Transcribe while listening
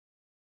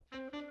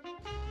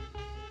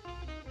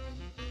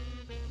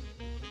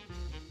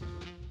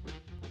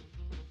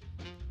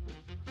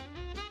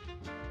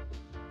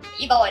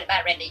You boys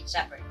about ready to eat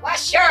supper? Why,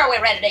 sure,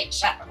 we're ready to eat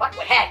supper. What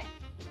would happen?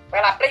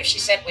 Well, I believe she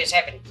said we was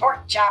having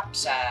pork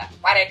chops,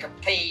 white acre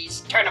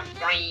peas, turnip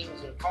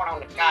greens, and corn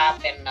on the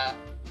cob, and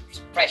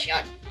some fresh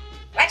onion.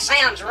 That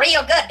sounds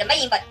real good to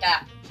me, but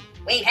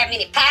we ain't having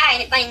any pie,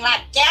 anything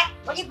like that.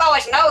 Well, you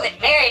boys know that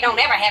Mary don't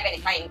ever have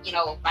anything, you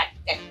know, like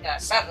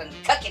that southern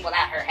cooking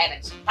without her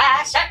having some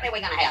pie. Certainly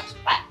we're gonna have some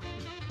pie.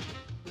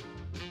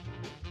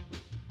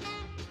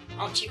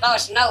 Don't you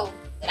boys know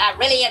that I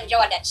really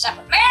enjoyed that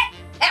supper? Mary,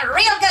 that was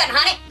real good,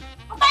 honey.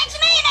 Well, thanks a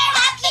million there,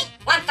 Hopsy.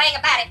 One thing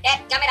about it,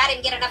 dadgummit, I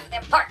didn't get enough of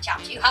them pork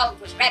chops. You hoes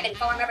was grabbing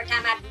for them every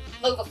time I'd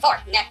move a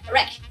fork in that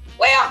direction.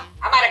 Well,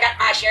 I might have got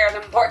my share of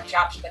them pork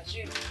chops, but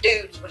you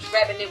dudes was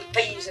grabbing them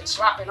peas and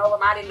slopping over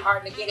them. I didn't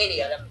hardly get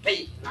any of them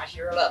peas, and I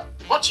sure love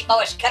them. Won't you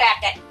boys cut out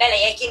that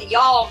belly aching?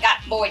 Y'all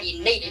got more than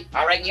you needed.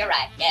 I reckon you're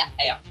right. Yeah.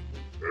 Yeah.